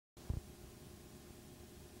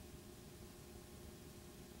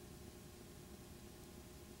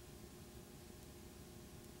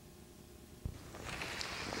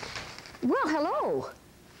Well, hello.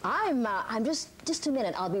 I'm just a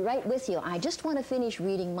minute. I'll be right with you. I just want to finish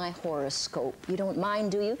reading my horoscope. You don't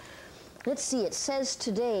mind, do you? Let's see. It says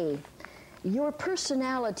today, your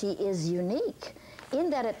personality is unique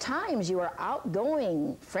in that at times you are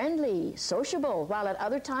outgoing, friendly, sociable, while at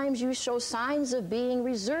other times you show signs of being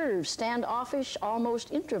reserved, standoffish,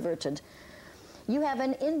 almost introverted. You have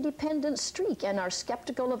an independent streak and are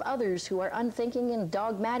skeptical of others who are unthinking and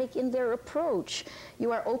dogmatic in their approach.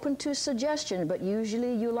 You are open to suggestion, but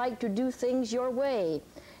usually you like to do things your way.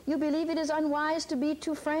 You believe it is unwise to be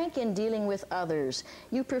too frank in dealing with others.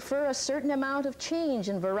 You prefer a certain amount of change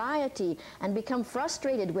and variety and become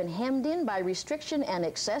frustrated when hemmed in by restriction and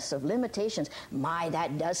excessive limitations. My,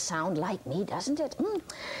 that does sound like me, doesn't it?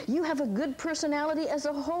 You have a good personality as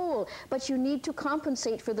a whole, but you need to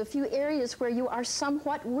compensate for the few areas where you are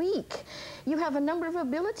somewhat weak. You have a number of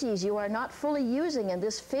abilities you are not fully using, and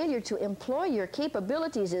this failure to employ your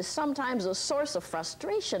capabilities is sometimes a source of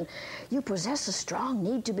frustration. You possess a strong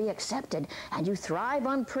need to be accepted, and you thrive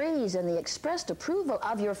on praise and the expressed approval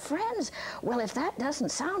of your friends. Well, if that doesn't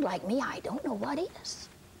sound like me, I don't know what is.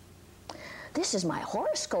 This is my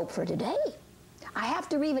horoscope for today. I have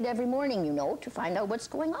to read it every morning, you know, to find out what's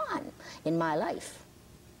going on in my life.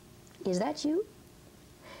 Is that you?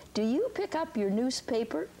 Do you pick up your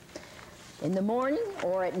newspaper in the morning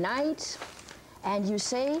or at night and you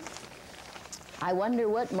say, I wonder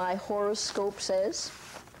what my horoscope says?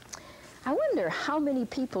 I wonder how many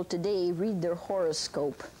people today read their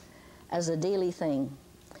horoscope as a daily thing.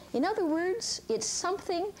 In other words, it's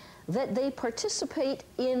something that they participate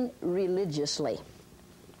in religiously.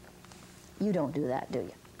 You don't do that, do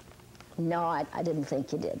you? No, I didn't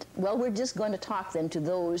think you did. Well, we're just going to talk then to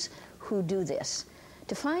those who do this,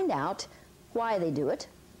 to find out why they do it,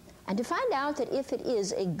 and to find out that if it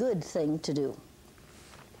is a good thing to do.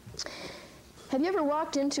 Have you ever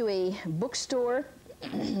walked into a bookstore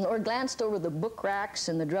or glanced over the book racks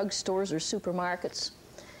in the drugstores or supermarkets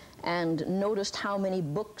and noticed how many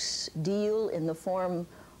books deal in the form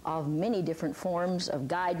of many different forms of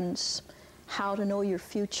guidance, how to know your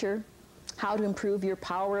future, how to improve your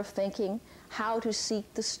power of thinking, how to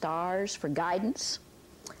seek the stars for guidance,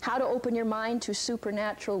 how to open your mind to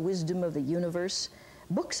supernatural wisdom of the universe,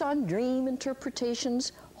 books on dream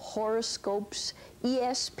interpretations, horoscopes,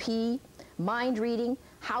 ESP, mind reading,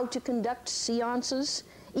 how to conduct seances,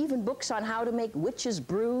 even books on how to make witches'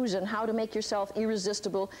 brews and how to make yourself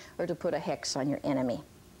irresistible or to put a hex on your enemy.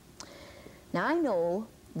 Now, I know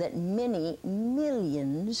that many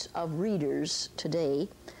millions of readers today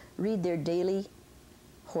read their daily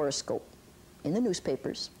horoscope in the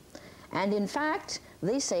newspapers. And in fact,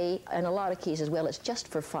 they say in a lot of cases, well, it's just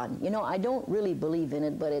for fun. You know, I don't really believe in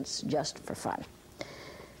it, but it's just for fun.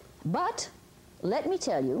 But let me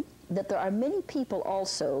tell you that there are many people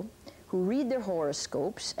also who read their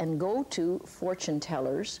horoscopes and go to fortune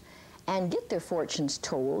tellers and get their fortunes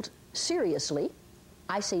told seriously,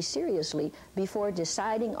 I say seriously, before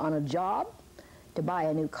deciding on a job, to buy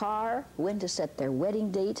a new car, when to set their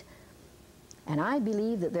wedding date. And I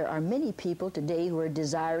believe that there are many people today who are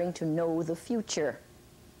desiring to know the future.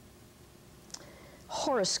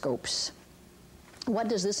 Horoscopes. What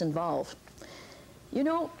does this involve? You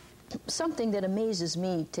know, something that amazes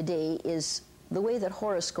me today is the way that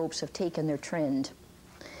horoscopes have taken their trend.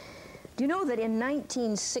 Do you know that in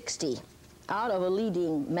 1960, out of a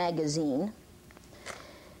leading magazine,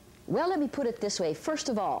 well, let me put it this way. First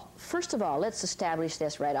of all, let's establish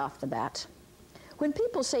this right off the bat. When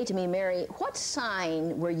people say to me, Mary, what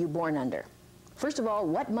sign were you born under? First of all,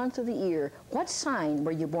 what month of the year? What sign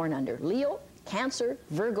were you born under? Leo, Cancer,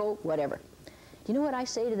 Virgo, whatever. Do you know what I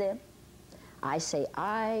say to them? I say,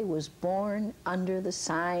 I was born under the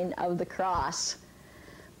sign of the cross.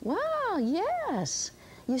 Wow, yes.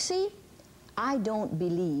 You see, I don't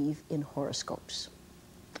believe in horoscopes.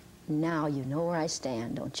 Now you know where I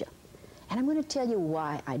stand, don't you? And I'm going to tell you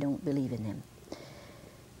why I don't believe in them.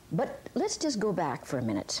 But let's just go back for a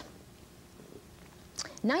minute.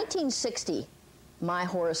 1960, my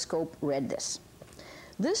horoscope read this.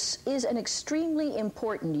 This is an extremely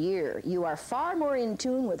important year. You are far more in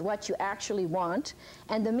tune with what you actually want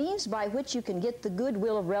and the means by which you can get the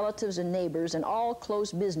goodwill of relatives and neighbors and all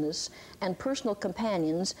close business and personal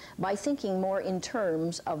companions by thinking more in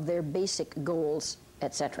terms of their basic goals,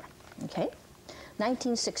 etc. Okay?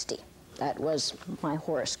 1960. That was my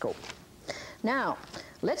horoscope. Now,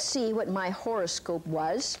 let's see what my horoscope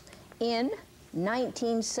was in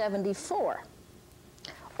 1974.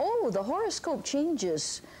 Oh, the horoscope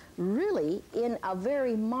changes really in a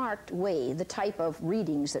very marked way, the type of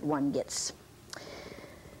readings that one gets.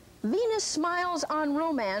 Venus smiles on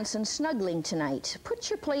romance and snuggling tonight.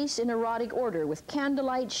 Put your place in erotic order with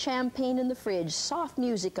candlelight, champagne in the fridge, soft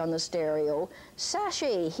music on the stereo,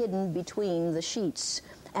 sachet hidden between the sheets.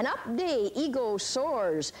 An up day, ego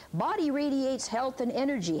soars, body radiates health and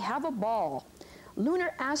energy. Have a ball.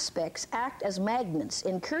 Lunar aspects act as magnets,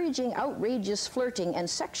 encouraging outrageous flirting and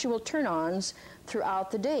sexual turn-ons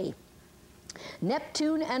throughout the day.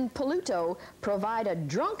 Neptune and Pluto provide a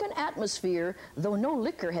drunken atmosphere, though no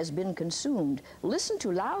liquor has been consumed. Listen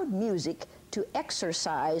to loud music to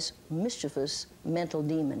exorcise mischievous mental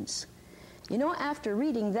demons. You know, after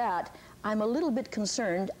reading that, I'm a little bit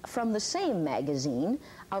concerned from the same magazine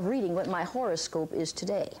of reading what my horoscope is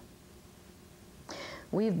today.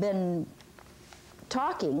 We've been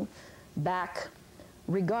talking back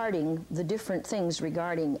regarding the different things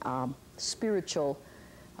regarding spiritual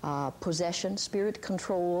possession, spirit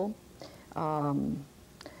control,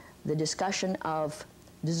 the discussion of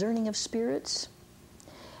discerning of spirits.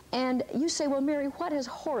 And you say, well, Mary, what has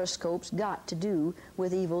horoscopes got to do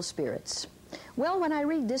with evil spirits? Well, when I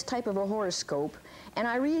read this type of a horoscope, and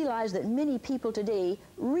I realize that many people today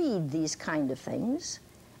read these kind of things,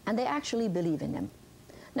 and they actually believe in them.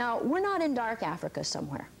 Now, we're not in dark Africa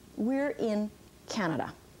somewhere. We're in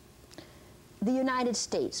Canada, the United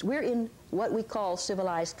States. We're in what we call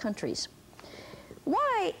civilized countries.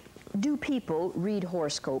 Why do people read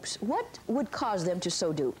horoscopes? What would cause them to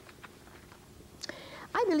so do?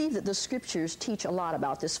 I believe that the scriptures teach a lot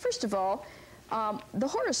about this. First of all, the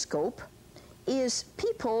horoscope is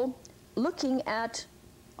people looking at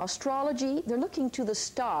astrology. They're looking to the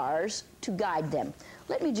stars to guide them.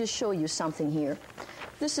 Let me just show you something here.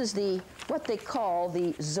 This is what they call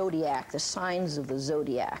the zodiac, the signs of the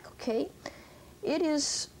zodiac, okay? It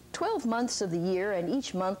is 12 months of the year, and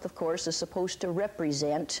each month, of course, is supposed to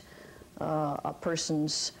represent a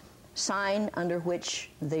person's sign under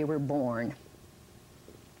which they were born.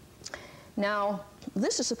 Now,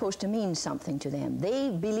 this is supposed to mean something to them.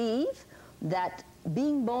 They believe that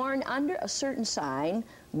being born under a certain sign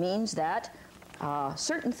means that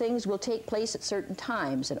certain things will take place at certain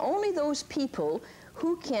times, and only those people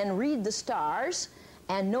who can read the stars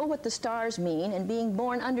and know what the stars mean, and being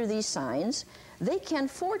born under these signs, they can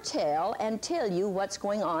foretell and tell you what's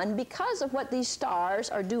going on because of what these stars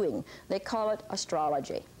are doing. They call it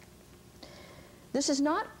astrology. This is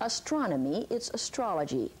not astronomy, it's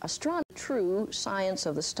astrology. Astronomy, true science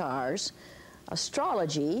of the stars.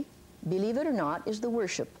 Astrology, believe it or not, is the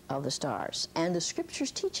worship of the stars. And the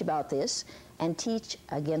scriptures teach about this and teach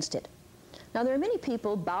against it. Now, there are many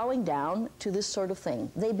people bowing down to this sort of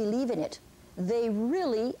thing. They believe in it. They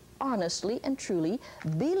really, honestly, and truly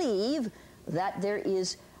believe that there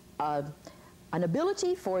is an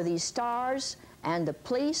ability for these stars and the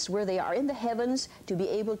place where they are in the heavens to be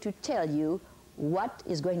able to tell you what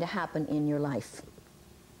is going to happen in your life.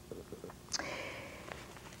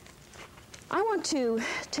 I want to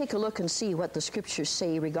take a look and see what the scriptures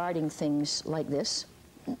say regarding things like this.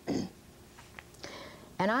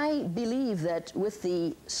 And I believe that with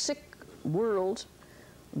the sick world,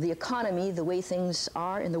 the economy, the way things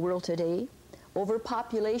are in the world today,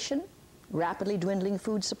 overpopulation, rapidly dwindling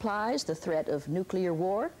food supplies, the threat of nuclear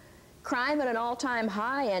war, crime at an all-time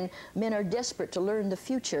high, and men are desperate to learn the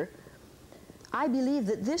future, I believe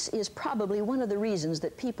that this is probably one of the reasons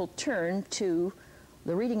that people turn to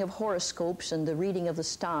the reading of horoscopes and the reading of the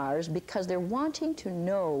stars, because they're wanting to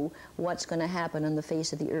know what's going to happen on the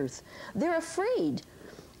face of the earth. They're afraid.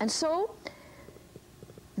 And so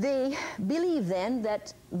they believe then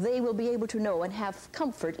that they will be able to know and have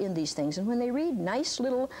comfort in these things. And when they read nice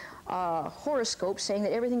little horoscopes saying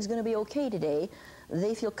that everything's going to be okay today,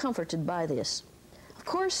 they feel comforted by this. Of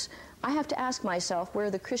course, I have to ask myself where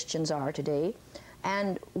the Christians are today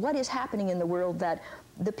and what is happening in the world that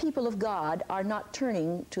the people of God are not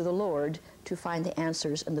turning to the Lord to find the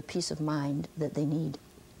answers and the peace of mind that they need.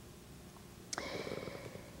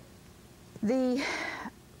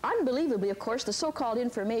 Unbelievably, of course, the so-called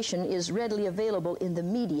information is readily available in the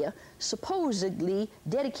media, supposedly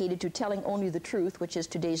dedicated to telling only the truth, which is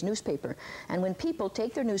today's newspaper. And when people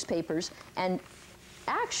take their newspapers and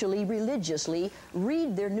actually religiously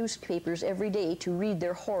read their newspapers every day to read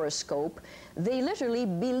their horoscope, they literally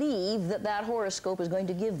believe that that horoscope is going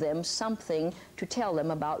to give them something to tell them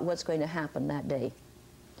about what's going to happen that day.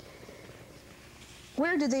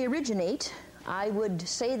 Where did they originate? I would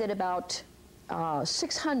say that about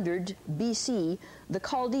 600 BC, the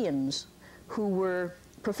Chaldeans, who were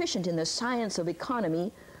proficient in the science of economy,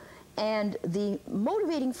 and the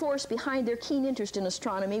motivating force behind their keen interest in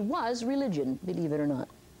astronomy was religion, believe it or not.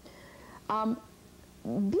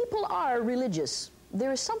 People are religious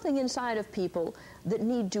there is something inside of people that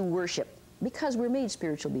need to worship because we're made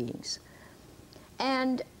spiritual beings.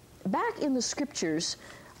 And back in the scriptures,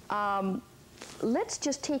 let's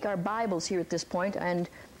just take our Bibles here at this point, and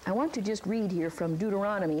I want to just read here from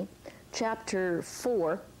Deuteronomy chapter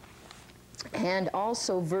 4 and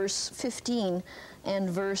also verse 15 and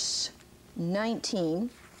verse 19.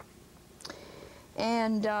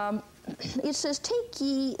 And it says, "Take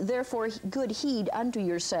ye therefore good heed unto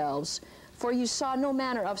yourselves, for you saw no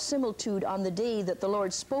manner of similitude on the day that the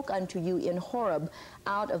Lord spoke unto you in Horeb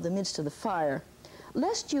out of the midst of the fire,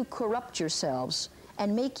 lest you corrupt yourselves,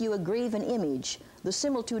 and make you a graven image, the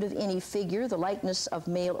similitude of any figure, the likeness of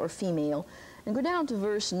male or female." And go down to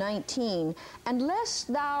verse 19. "And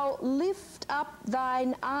lest thou lift up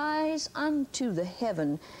thine eyes unto the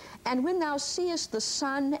heaven, and when thou seest the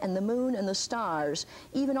sun and the moon and the stars,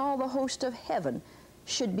 even all the host of heaven,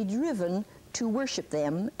 should be driven to worship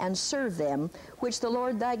them and serve them, which the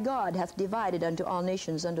Lord thy God hath divided unto all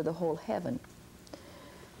nations under the whole heaven."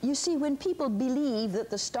 You see, when people believe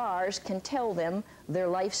that the stars can tell them their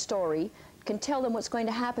life story, can tell them what's going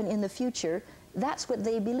to happen in the future, that's what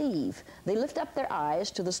they believe. They lift up their eyes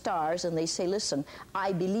to the stars and they say, "Listen,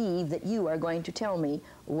 I believe that you are going to tell me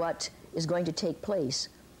what is going to take place."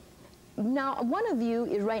 Now, one of you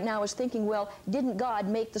right now is thinking, well, didn't God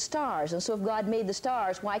make the stars? And so if God made the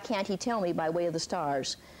stars, why can't he tell me by way of the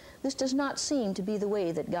stars? This does not seem to be the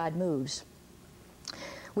way that God moves.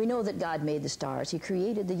 We know that God made the stars. He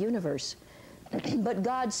created the universe. But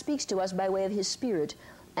God speaks to us by way of his Spirit.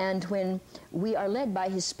 And when we are led by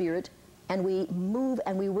his Spirit and we move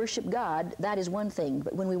and we worship God, that is one thing.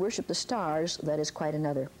 But when we worship the stars, that is quite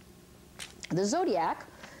another. The zodiac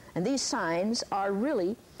and these signs are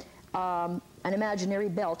really an imaginary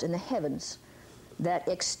belt in the heavens that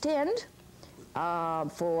extend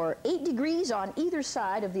for 8 degrees on either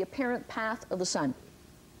side of the apparent path of the sun.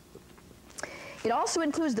 It also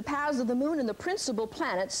includes the paths of the moon and the principal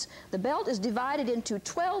planets. The belt is divided into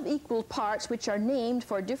 12 equal parts, which are named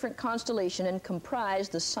for a different constellation and comprise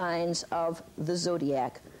the signs of the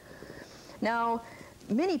zodiac. Now,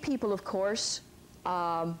 many people, of course,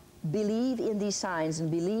 believe in these signs and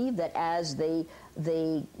believe that as they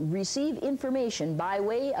receive information by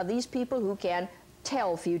way of these people who can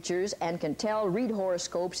tell futures and can read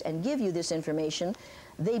horoscopes and give you this information,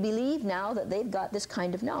 they believe now that they've got this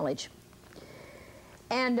kind of knowledge.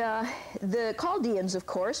 And the Chaldeans, of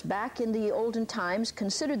course, back in the olden times,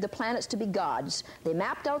 considered the planets to be gods. They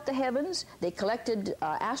mapped out the heavens, they collected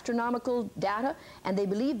astronomical data, and they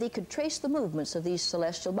believed they could trace the movements of these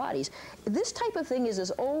celestial bodies. This type of thing is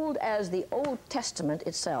as old as the Old Testament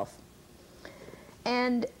itself.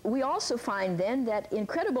 And we also find then that,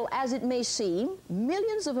 incredible as it may seem,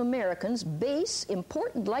 millions of Americans base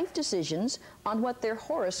important life decisions on what their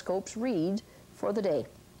horoscopes read for the day.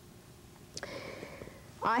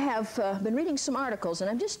 I have been reading some articles, and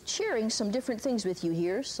I'm just sharing some different things with you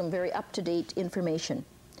here, some very up-to-date information.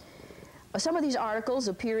 Some of these articles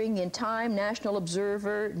appearing in Time, National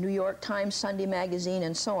Observer, New York Times, Sunday Magazine,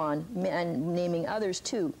 and so on, and naming others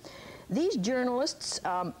too. These journalists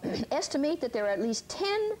estimate that there are at least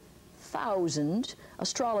 10,000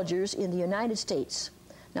 astrologers in the United States.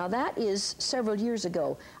 Now, that is several years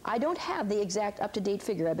ago. I don't have the exact up-to-date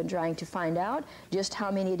figure. I've been trying to find out just how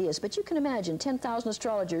many it is. But you can imagine 10,000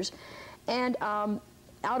 astrologers, and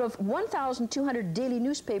out of 1,200 daily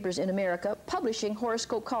newspapers in America publishing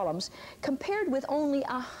horoscope columns, compared with only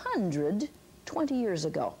 100 20 years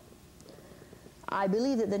ago. I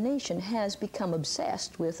believe that the nation has become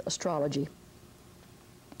obsessed with astrology.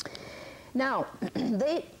 Now,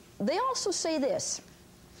 they also say this,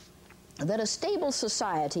 that a stable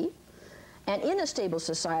society, and in a stable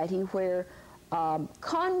society where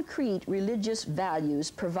concrete religious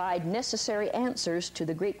values provide necessary answers to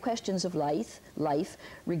the great questions of life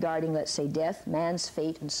regarding, let's say, death, man's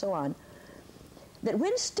fate, and so on, that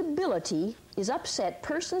when stability is upset,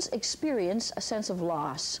 persons experience a sense of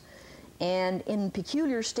loss. And in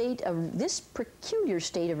this peculiar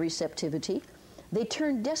state of receptivity, they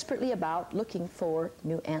turn desperately about looking for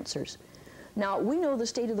new answers. Now, we know the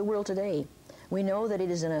state of the world today. We know that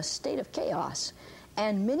it is in a state of chaos.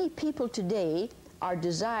 And many people today are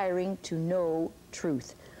desiring to know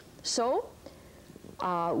truth. So,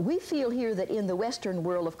 we feel here that in the Western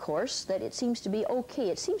world, of course, that it seems to be okay.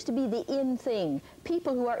 It seems to be the in thing.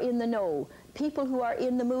 People who are in the know, people who are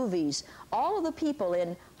in the movies, all of the people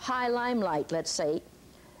in high limelight, let's say,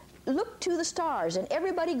 look to the stars, and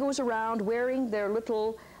everybody goes around wearing their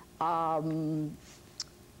little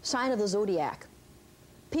sign of the zodiac.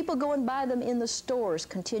 People go and buy them in the stores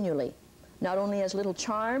continually. not only as little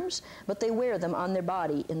charms, but they wear them on their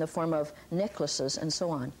body in the form of necklaces and so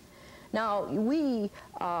on. Now, we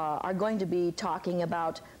are going to be talking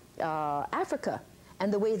about Africa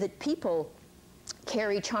and the way that people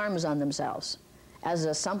carry charms on themselves as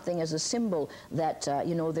a symbol that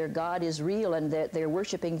their God is real and that they're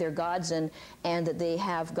worshiping their gods, and that they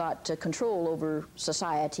have got control over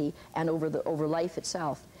society and over life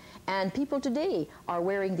itself. And people today are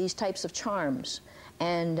wearing these types of charms,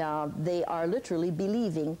 and they are literally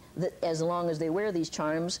believing that as long as they wear these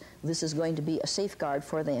charms, this is going to be a safeguard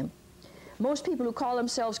for them. Most people who call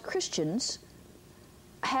themselves Christians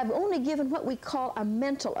have only given what we call a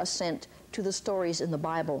mental assent to the stories in the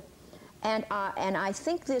Bible. And I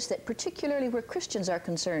think that particularly where Christians are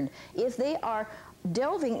concerned, if they are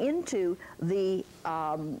delving into the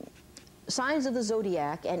signs of the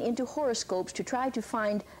zodiac and into horoscopes to try to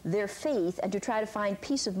find their faith and to try to find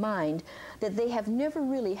peace of mind, that they have never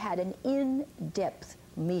really had an in-depth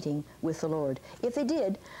meeting with the Lord. If they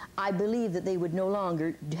did, I believe that they would no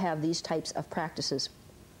longer have these types of practices.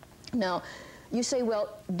 Now, you say,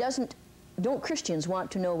 well, don't Christians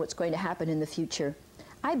want to know what's going to happen in the future?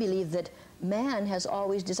 I believe that man has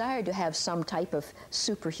always desired to have some type of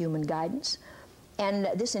superhuman guidance, and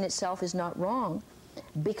this in itself is not wrong,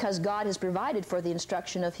 because God has provided for the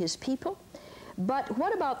instruction of His people. But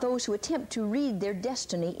what about those who attempt to read their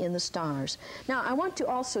destiny in the stars? Now, I want to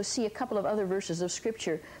also see a couple of other verses of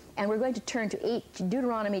Scripture, and we're going to turn to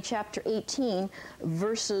Deuteronomy chapter 18,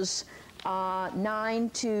 verses 9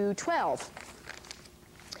 to 12.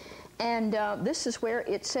 And this is where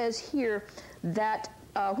it says here that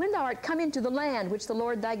when thou art come into the land which the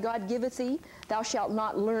Lord thy God giveth thee, thou shalt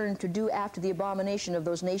not learn to do after the abomination of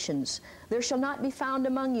those nations. There shall not be found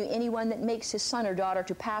among you anyone that makes his son or daughter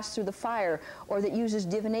to pass through the fire, or that uses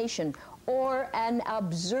divination, or an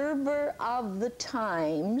observer of the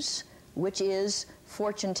times, which is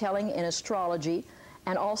fortune-telling and astrology,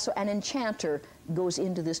 and also an enchanter goes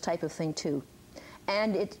into this type of thing too.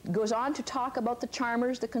 And it goes on to talk about the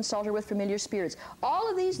charmers, the consulter with familiar spirits. All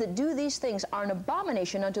of these that do these things are an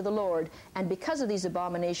abomination unto the Lord, and because of these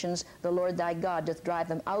abominations, the Lord thy God doth drive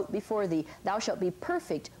them out before thee. Thou shalt be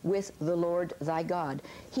perfect with the Lord thy God.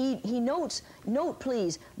 He note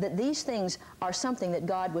please, that these things are something that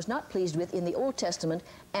God was not pleased with in the Old Testament,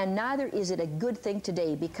 and neither is it a good thing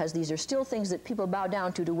today, because these are still things that people bow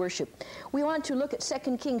down to worship. We want to look at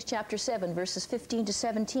 2 Kings chapter 7, verses 15 to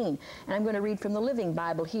 17, and I'm going to read from the Living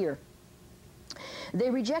Bible here. They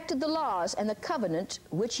rejected the laws and the covenant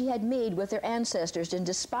which he had made with their ancestors, and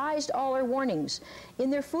despised all their warnings.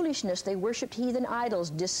 In their foolishness they worshipped heathen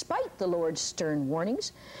idols, despite the Lord's stern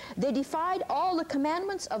warnings. They defied all the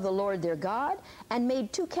commandments of the Lord their God, and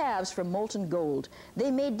made 2 calves from molten gold.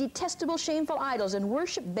 They made detestable, shameful idols, and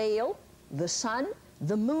worshipped Baal, the sun,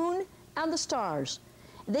 the moon, and the stars.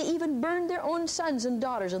 They even burned their own sons and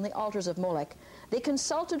daughters on the altars of Molech. They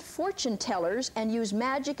consulted fortune tellers and used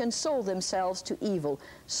magic and sold themselves to evil.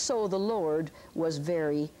 So the Lord was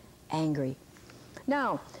very angry.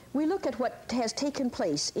 Now, we look at what has taken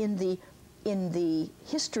place in the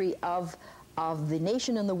history of the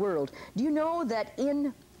nation and the world. Do you know that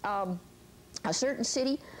in a certain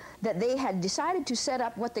city that they had decided to set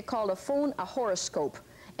up what they called a horoscope,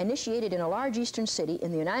 initiated in a large eastern city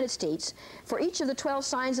in the United States? For each of the 12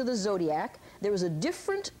 signs of the zodiac, there was a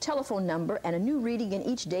different telephone number and a new reading in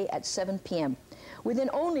each day at 7 p.m. Within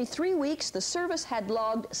only 3 weeks, the service had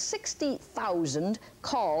logged 60,000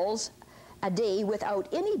 calls a day without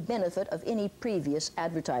any benefit of any previous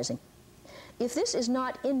advertising. If this is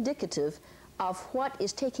not indicative of what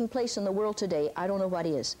is taking place in the world today, I don't know what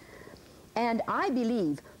is. And I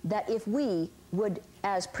believe that if we would,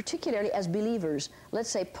 particularly as believers, let's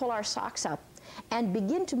say pull our socks up and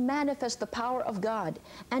begin to manifest the power of God,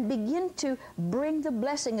 and begin to bring the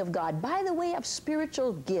blessing of God by the way of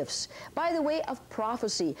spiritual gifts, by the way of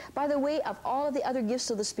prophecy, by the way of all of the other gifts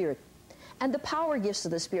of the Spirit, and the power gifts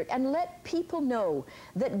of the Spirit, and let people know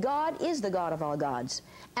that God is the God of all gods,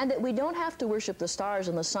 and that we don't have to worship the stars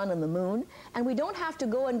and the sun and the moon, and we don't have to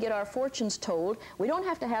go and get our fortunes told, we don't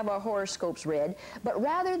have to have our horoscopes read, but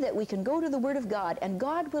rather that we can go to the Word of God, and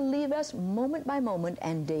God will lead us moment by moment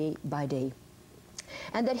and day by day.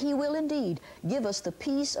 And that He will indeed give us the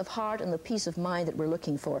peace of heart and the peace of mind that we're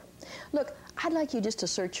looking for. Look, I'd like you just to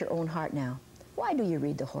search your own heart now. Why do you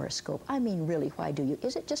read the horoscope? I mean, really, why do you?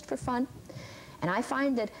 Is it just for fun? And I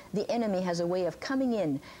find that the enemy has a way of coming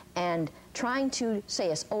in and trying to say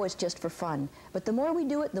us, oh, it's just for fun. But the more we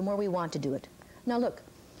do it, the more we want to do it. Now look,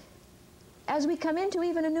 as we come into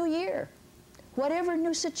even a new year, whatever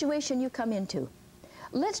new situation you come into,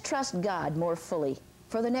 let's trust God more fully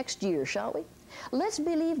for the next year, shall we? Let's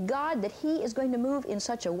believe God that He is going to move in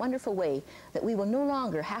such a wonderful way that we will no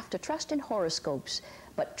longer have to trust in horoscopes,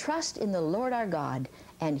 but trust in the Lord our God,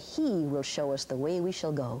 and He will show us the way we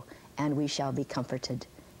shall go, and we shall be comforted.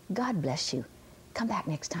 God bless you. Come back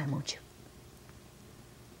next time, won't you?